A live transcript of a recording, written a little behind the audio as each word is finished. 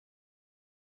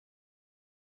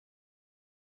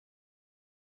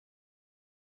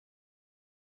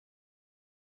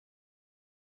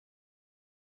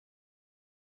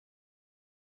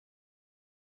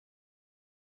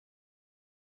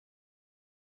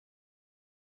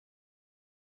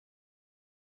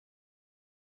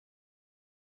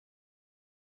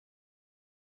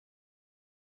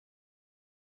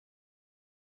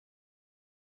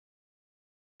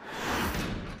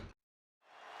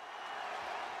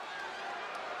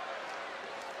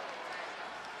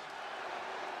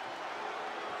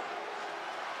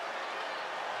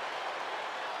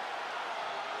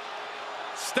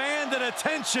stand at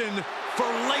attention for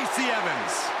Lacey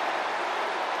Evans.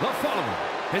 The following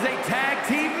is a tag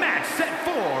team match set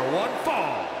for one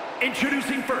fall.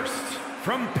 Introducing first,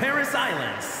 from Paris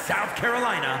Island, South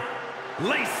Carolina,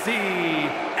 Lacey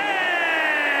Evans.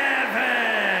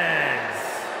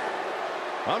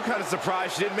 I'm kind of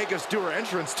surprised she didn't make us do her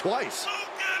entrance twice.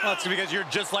 Well, it's because you're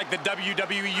just like the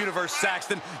WWE Universe,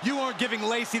 Saxton. You aren't giving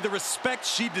Lacey the respect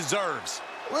she deserves.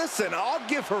 Listen, I'll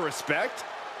give her respect,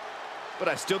 but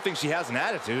I still think she has an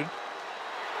attitude.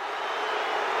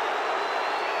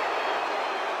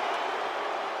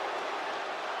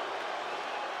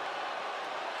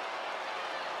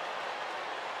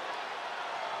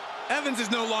 Evans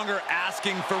is no longer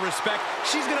asking for respect.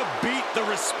 She's going to beat the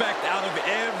respect out of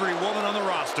every woman on the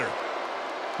roster.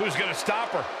 Who's going to stop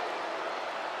her?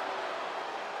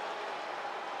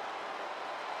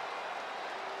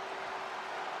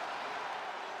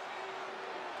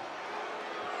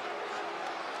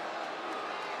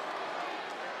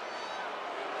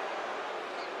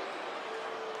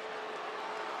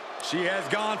 She has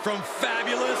gone from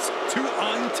fabulous to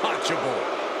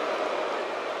untouchable.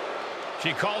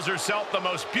 She calls herself the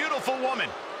most beautiful woman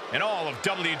in all of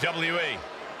WWE.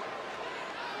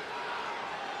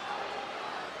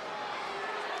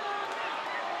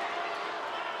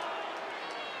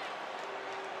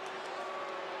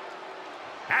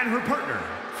 And her partner,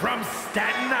 from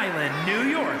Staten Island, New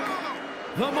York,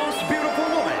 the most beautiful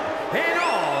woman in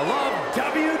all of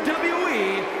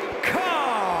WWE,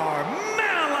 Carmella!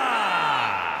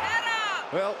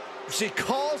 Well, she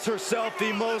calls herself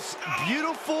the most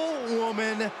beautiful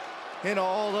woman in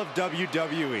all of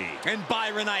WWE. And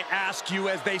Byron, I ask you,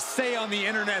 as they say on the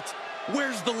internet,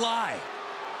 where's the lie?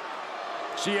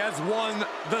 She has won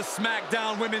the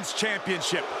SmackDown Women's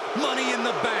Championship, Money in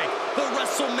the Bank, the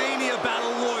WrestleMania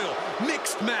Battle Royal,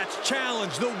 Mixed Match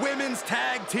Challenge, the Women's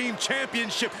Tag Team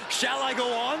Championship. Shall I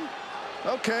go on?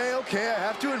 Okay, I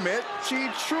have to admit, she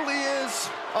truly is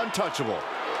untouchable.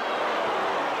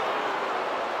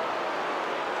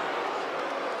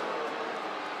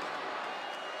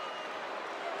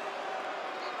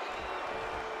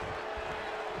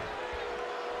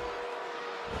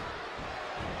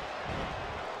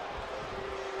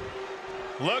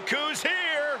 Look who's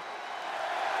here!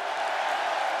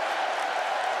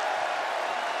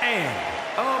 And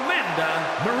Amanda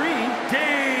Marie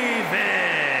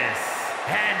Davis.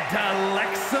 And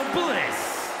Alexa Bliss,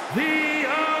 the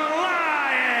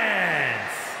Alliance.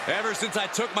 Ever since I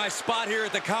took my spot here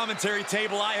at the commentary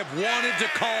table, I have wanted to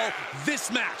call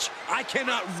this match. I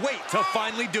cannot wait to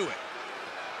finally do it.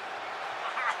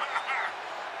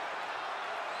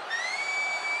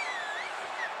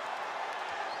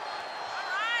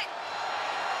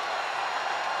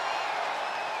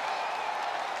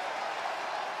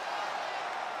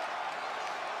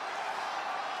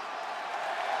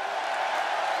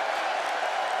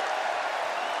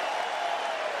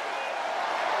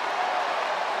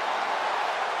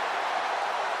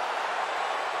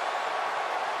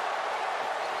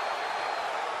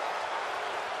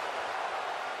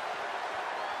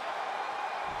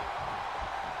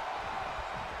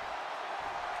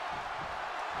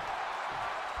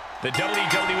 The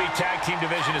WWE Tag Team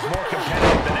division is more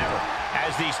competitive than ever.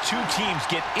 As these two teams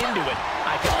get into it,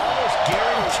 I can almost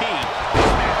guarantee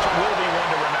this match will be one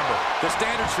to remember. The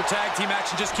standards for tag team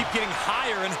action just keep getting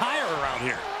higher and higher around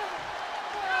here.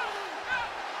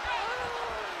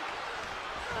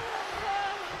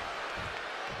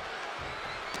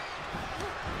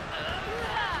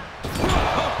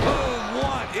 Boom,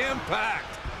 what impact!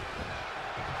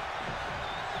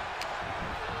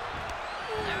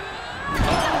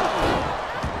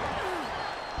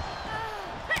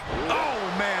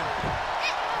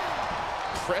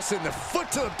 Pressing the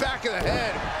foot to the back of the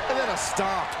head, and then a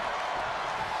stomp.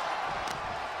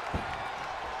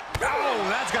 Oh,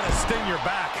 that's gonna sting your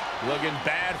back. Looking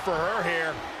bad for her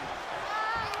here.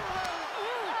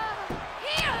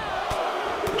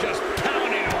 Just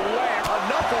pounding away.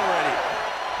 Enough already.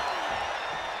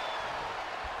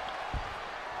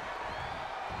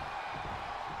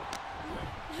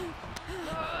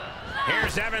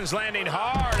 Here's Evans landing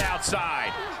hard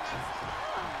outside.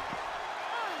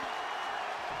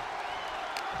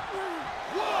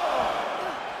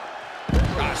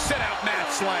 Sit-out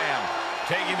mat slam.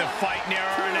 Taking the fight near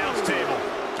our announce table.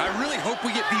 I really hope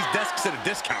we get these desks at a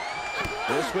discount.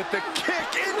 This with the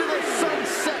kick into the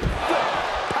sunset flip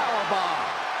powerbomb.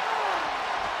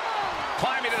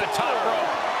 Climbing to the top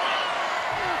rope.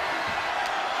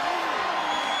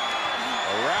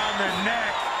 Around the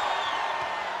neck.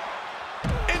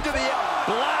 Into the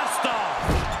blast off.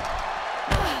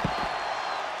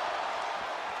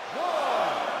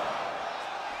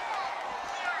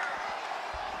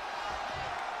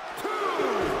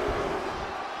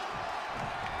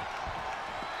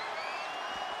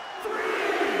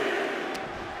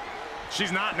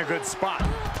 She's not in a good spot.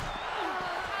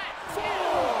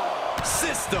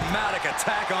 Systematic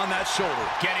attack on that shoulder.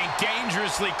 Getting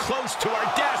dangerously close to our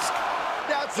desk.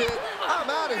 That's it. I'm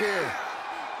out of here.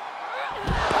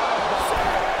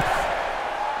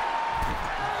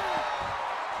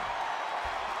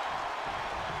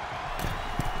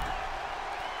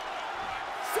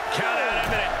 Count out a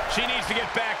minute. She needs to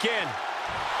get back in.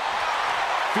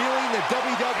 Feeling the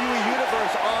WWE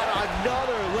Universe on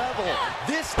another level.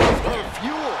 This is her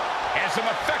fuel. And some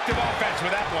effective offense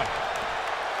with that one.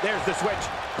 There's the switch.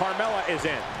 Carmella is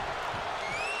in.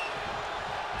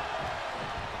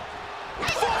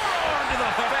 Forearm to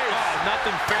the face. Oh,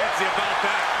 nothing fancy about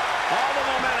that. All the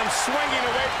momentum swinging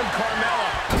away from Carmella.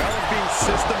 Carmella's being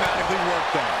systematically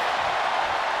worked on.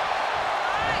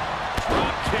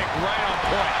 Drop kick right on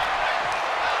point.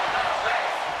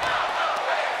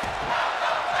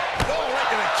 Oh, right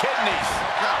to the kidneys.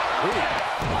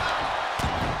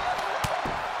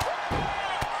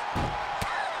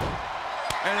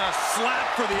 And a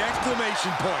slap for the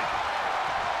exclamation point.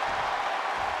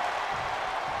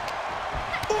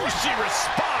 Ooh, she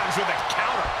responds with a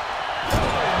counter. Oh,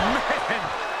 man.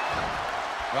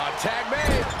 Tag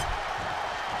made.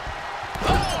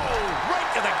 Oh, right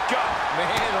to the gut.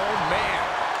 Man, oh, man.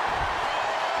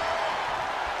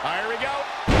 Here we go.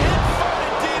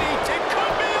 Inverted DDT. It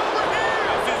could be over here.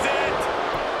 This is it.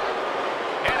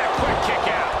 And a quick kick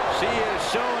out. She is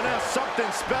showing us something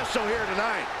special here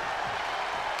tonight.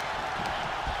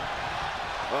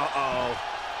 Uh-oh.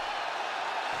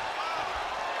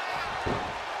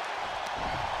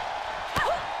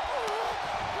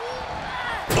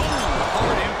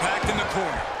 Hard impact in the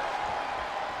corner.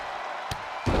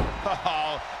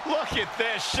 Oh, look at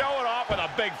this. Showing off with a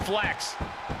big flex.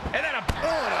 And then a...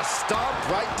 Oh, and a stomp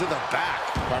right to the back.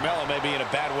 Carmella may be in a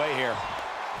bad way here.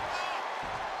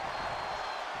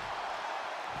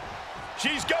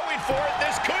 She's going for it.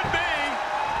 This could be.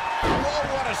 Whoa,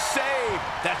 what a save.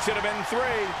 That should have been 3.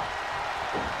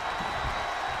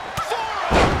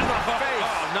 Forearm to the face.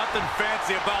 Oh, nothing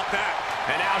fancy about that.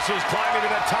 And now she's climbing to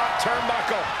the top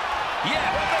turnbuckle. Yeah,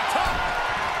 at the top.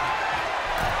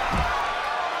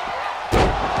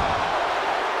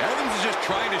 Evans is just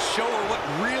trying to show her what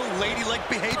real ladylike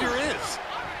behavior is.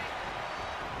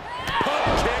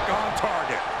 Pump kick on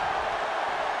target.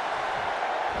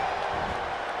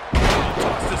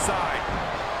 Tossed aside.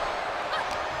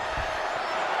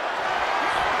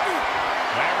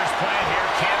 Whatever's playing here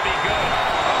can't be good.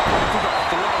 To the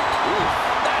throat. Ooh.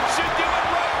 That should do it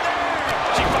right there.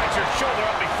 She fights her shoulder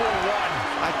up before 1.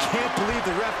 I can't believe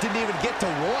the ref didn't even get to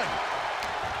 1.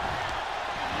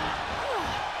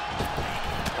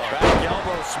 Back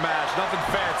elbow smash, nothing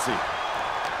fancy.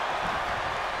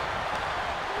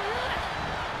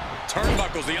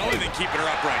 Turnbuckle's the only thing keeping her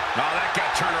upright. Oh, that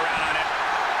got turned around on it.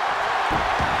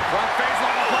 Front face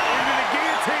like a play into the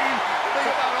guillotine. Think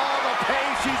about all the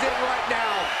pain she's in right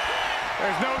now.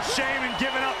 There's no shame in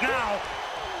giving up now.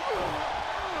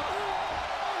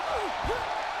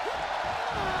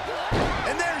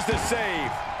 And there's the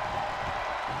save.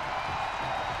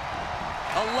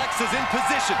 Alexa's in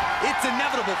position. It's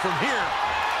inevitable from here.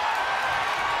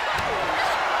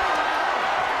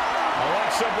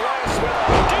 Alexa Bliss with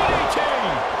a DDT.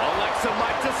 Alexa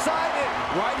might decide it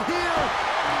right here.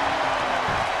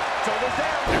 Shoulders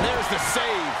down. And there's the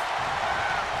save.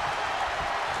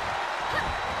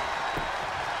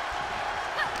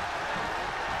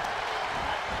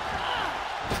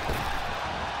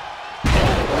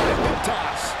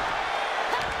 Toss.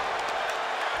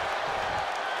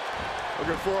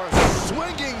 Looking for a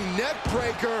swinging neck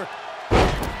breaker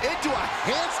into a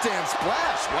handstand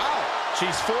splash. Wow.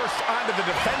 She's forced onto the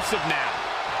defensive now.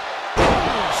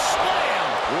 Slam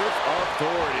with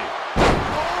authority.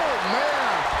 Oh,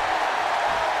 man.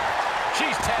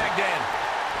 She's tagged in.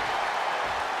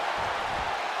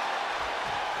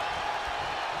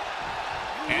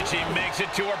 And she makes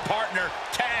it to her partner.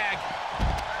 Tag.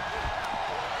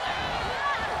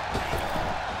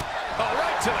 Oh,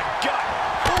 right to the gut.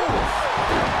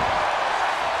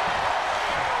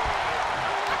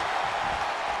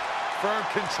 Firm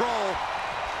control.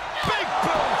 Big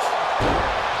boot.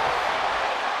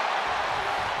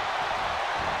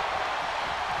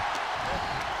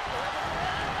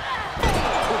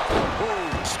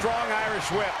 Strong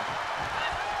Irish whip.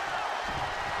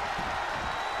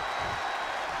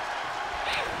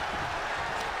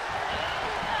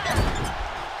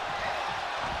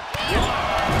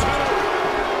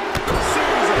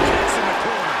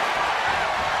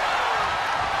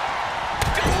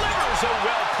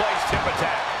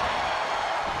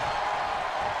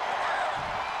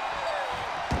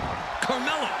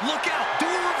 Carmella, look out. Do a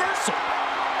reversal.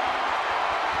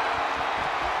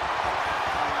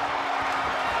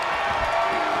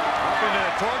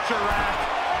 torture rack.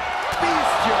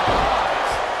 Feast your eyes.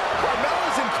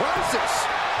 Carmella's in crisis.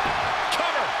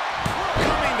 Cover.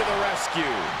 Coming to the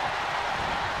rescue.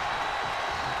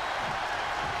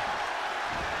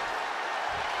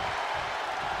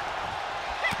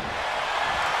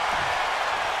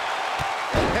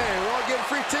 Hey, we're all getting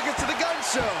free tickets to the gun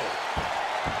show.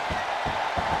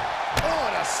 Oh,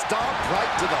 and a stomp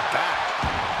right to the back.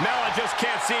 Mella just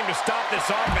can't seem to stop this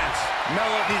offense.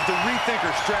 Mella needs to rethink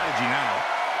her strategy now.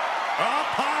 Up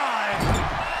high.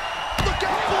 Look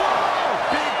out below.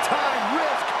 Big time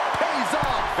risk pays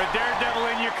off. The daredevil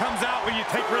in you comes out when you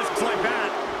take risks like that.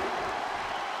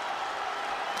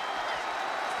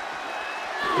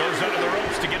 Goes under the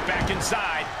ropes to get back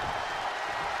inside.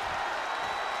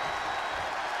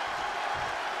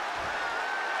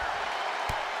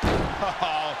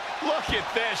 Oh, look at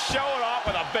this. Showing off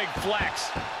with a big flex.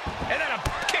 And then a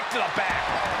kick to the back.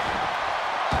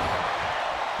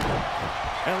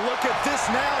 And look at this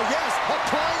now. Yes,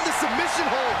 applying the submission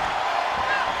hold.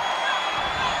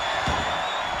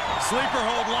 Sleeper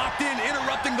hold locked in,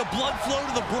 interrupting the blood flow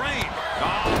to the brain.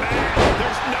 Oh, man.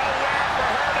 There's nowhere for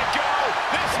her to go.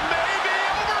 This may be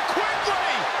over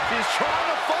quickly. She's trying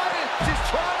to fight it. She's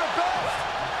trying her best.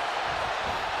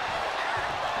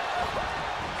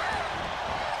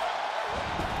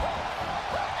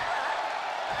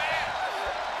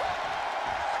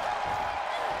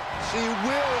 She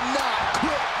will not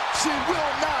quit. She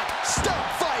will not stop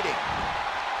fighting.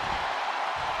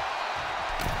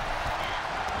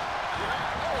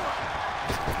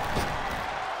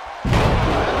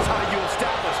 That's how you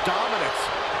establish dominance.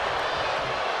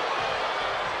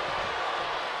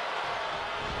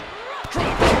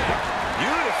 Drop kick.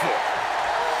 Beautiful.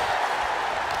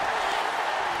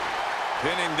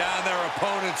 Pinning down their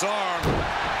opponent's arm.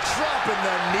 Dropping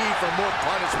the knee for more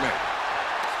punishment.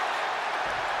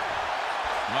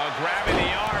 Grabbing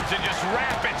the arms and just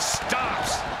rapid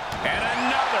stops. And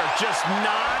another just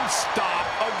non-stop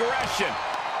aggression.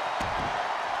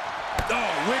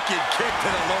 Oh, wicked kick to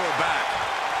the lower back.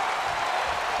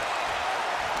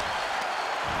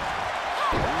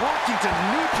 Working to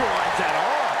neutralize that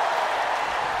arm.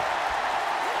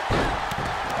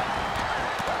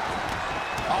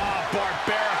 Oh,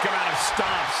 barbaric amount of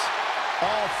stomps.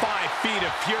 All 5 feet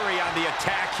of fury on the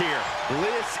attack here.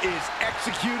 Bliss is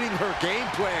executing her game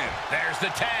plan. There's the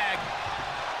tag.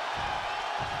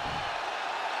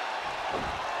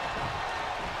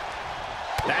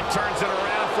 That turns it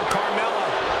around for Carmella.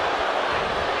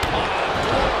 Oh,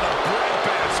 the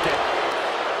breadbasket.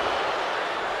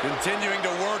 Continuing to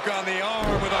work on the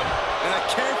arm with a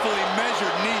carefully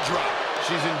measured knee drop.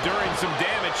 She's enduring some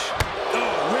damage. Oh,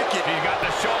 wicked. She's got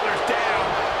the shoulders down.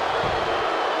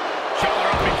 Shoulder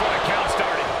up before the count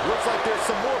started. Looks like there's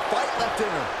some more fight left in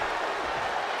her.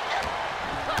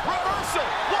 Reversal.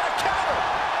 What a counter.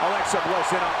 Alexa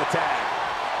Bliss in on the tag.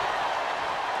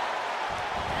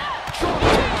 Drop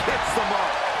kick hits the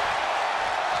mark.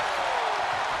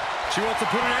 She wants to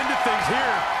put an end to things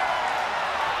here.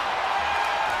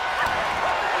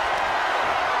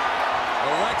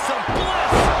 Alexa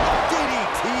Bliss.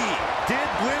 DDT. Did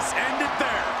Bliss end it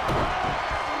there?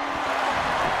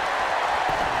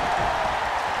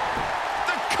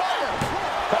 The cover.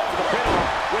 Comes the pin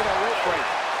with a rope break.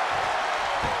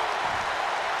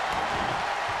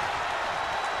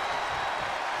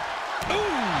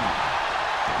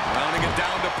 Rounding a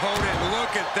downed opponent.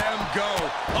 Look at them go.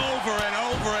 Over and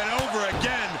over and over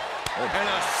again. And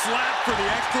a slap for the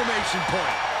exclamation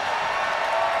point.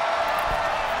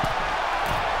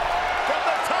 From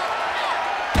the top.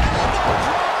 Elbow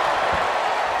drop.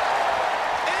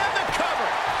 And the cover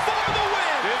for the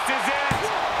win. This is it.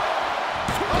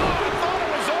 Oh, I thought it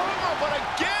was over, but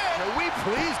again. Can we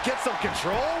please get some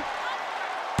control?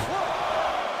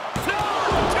 No,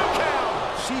 2 count.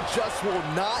 She just will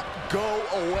not go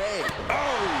away.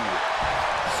 Oh,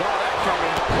 saw that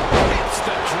coming. It's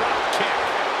the drop kick.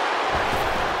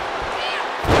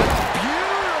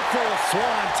 Beautiful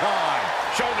swanton.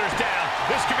 Shoulders down.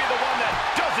 This could be the one that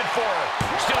does it for her.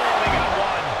 Still only got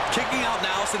one. Kicking out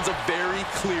now sends a very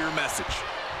clear message.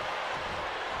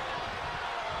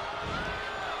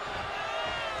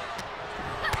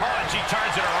 Oh, and she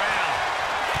turns it around.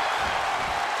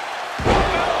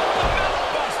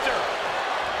 Buster.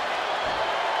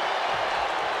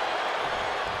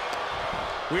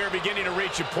 We are beginning to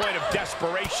reach a point of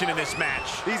desperation in this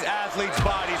match. These athletes'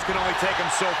 bodies can only take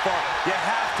them so far. You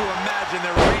have to imagine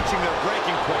they're reaching their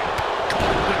breaking point.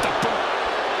 Caught with the boot.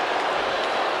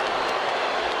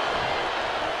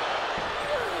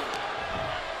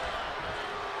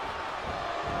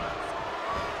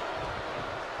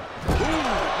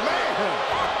 Ooh, man.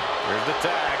 Here's the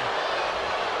tag.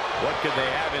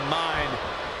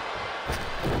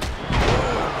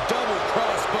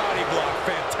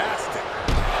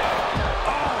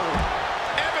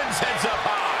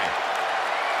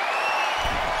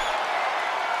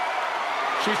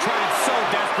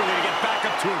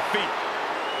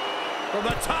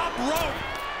 rope.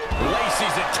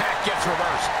 Lacey's attack gets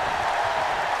reversed.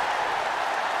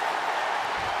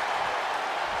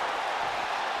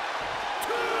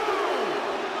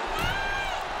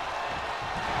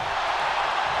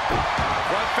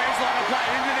 Front facelock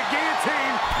applied into the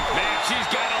guillotine. Man, she's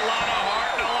got a lot of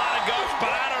heart and a lot of guts,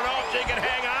 but I don't know if she can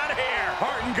hang on here.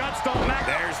 Heart and guts don't matter.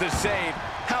 There's the save.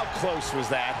 How close was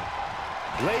that?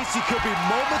 Lacey could be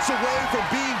moments away from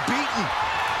being beaten.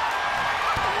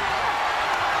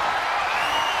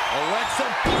 Alexa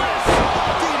Bliss.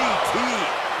 DDT.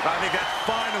 I think that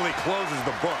finally closes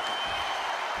the book.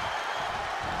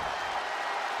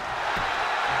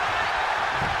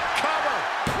 Cover.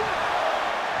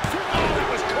 Oh, that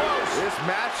was close. This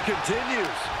match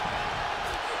continues.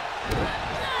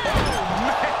 Oh,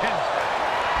 man.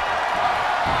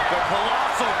 The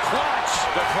colossal clutch.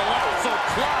 The colossal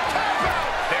clutch.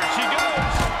 There she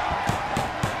goes.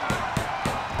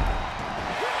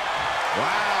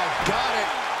 Wow, got it.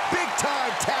 Big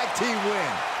time tag team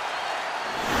win.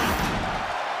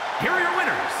 Here are your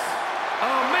winners,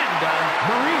 Amanda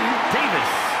Marie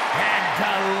Davis and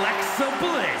Alexa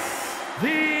Bliss,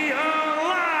 the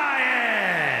Alliance.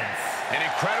 An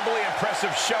incredibly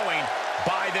impressive showing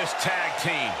by this tag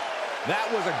team. That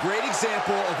was a great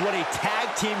example of what a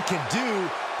tag team can do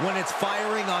when it's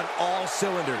firing on all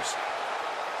cylinders.